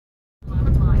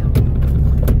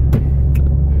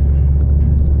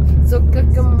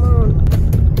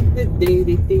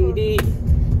You're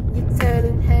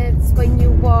turning heads when you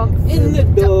walk in the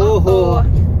door.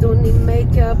 Don't need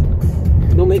makeup,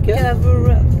 no makeup.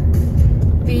 Cover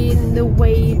up. Being the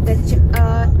way that you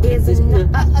are isn't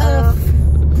enough.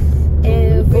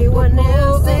 Everyone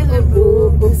else in the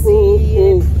room can see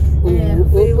it.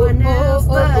 Everyone else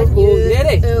but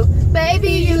you.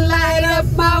 Baby, you light up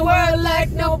my world like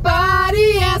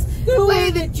nobody else. The way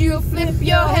that you flip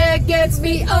your hair gets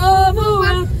me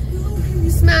overwhelmed. You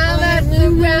smile at the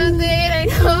ground, it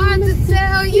ain't hard to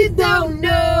tell. You don't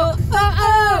know,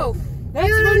 oh,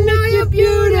 you don't know you're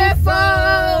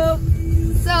beautiful.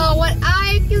 So what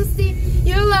I can see,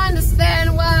 you'll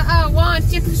understand why I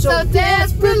want you so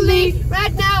desperately.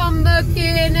 Right now I'm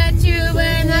looking at you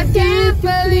and I can't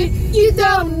believe you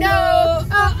don't know,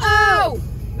 oh,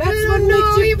 that's what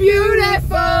makes you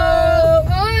beautiful.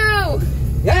 Oh,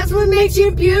 that's what makes you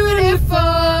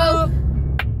beautiful.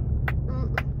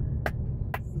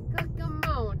 Come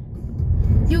on,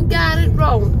 you got it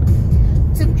wrong.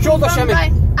 Shoulder shimmy.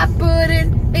 I put it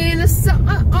in a song.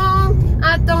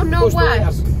 I don't know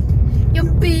why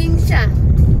you're being shy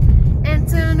and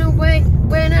turn away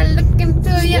when I look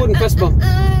into your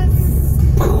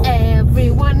eyes.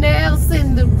 Everyone else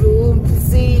in the room can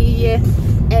see it.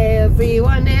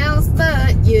 Everyone else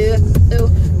but you.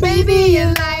 Baby, you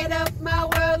light up my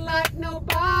world like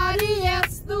nobody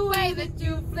else. The way that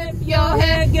you flip your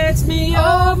hair gets me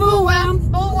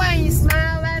overwhelmed. Oh, when you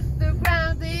smile at the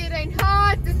ground, it ain't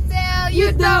hard to tell.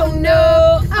 You don't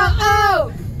know,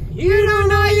 oh, you don't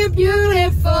know you're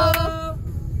beautiful.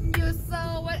 You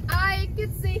saw what I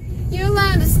could see. You'll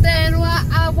understand why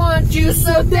I want you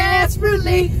so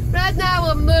desperately. Right now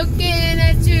I'm looking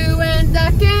at you and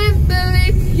I can't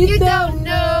believe you don't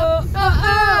know,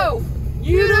 oh,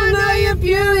 you don't know you're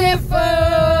beautiful.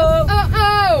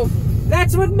 Oh,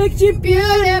 that's what makes you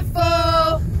beautiful.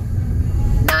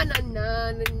 Na na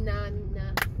na na na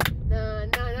na na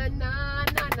na na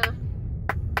na na.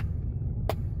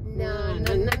 Na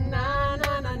na na na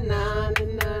na na na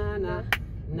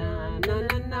na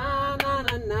na na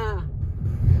na na.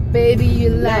 Baby, you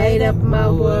light up my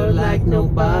world like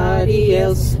nobody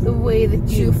else. The way that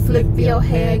you flip your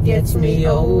hair gets me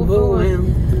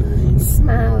overwhelmed.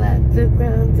 Smile at the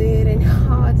ground, it ain't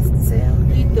hard to tell.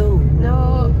 You don't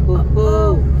know,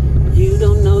 oh, you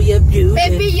don't know you're beautiful.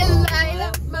 Baby, you light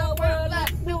up my world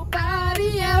like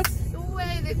nobody else. The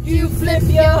way that you flip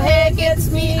your hair gets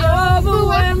me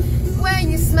overwhelmed.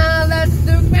 When you smile at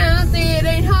the ground, it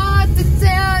ain't hard to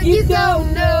tell. You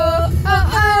don't know,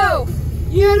 oh,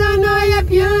 you don't know you're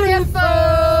beautiful.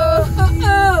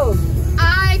 Oh,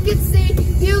 I can see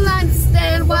you'll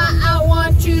understand why I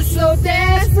want you so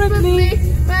desperately.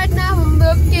 Right now I'm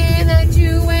looking at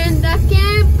you and I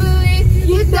can't believe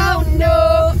you don't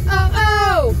know,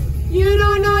 oh, you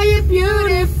don't know you're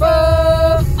beautiful.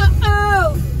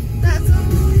 Oh, that's what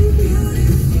makes you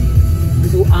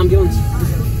beautiful. Ambiance.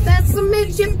 That's what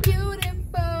makes you beautiful.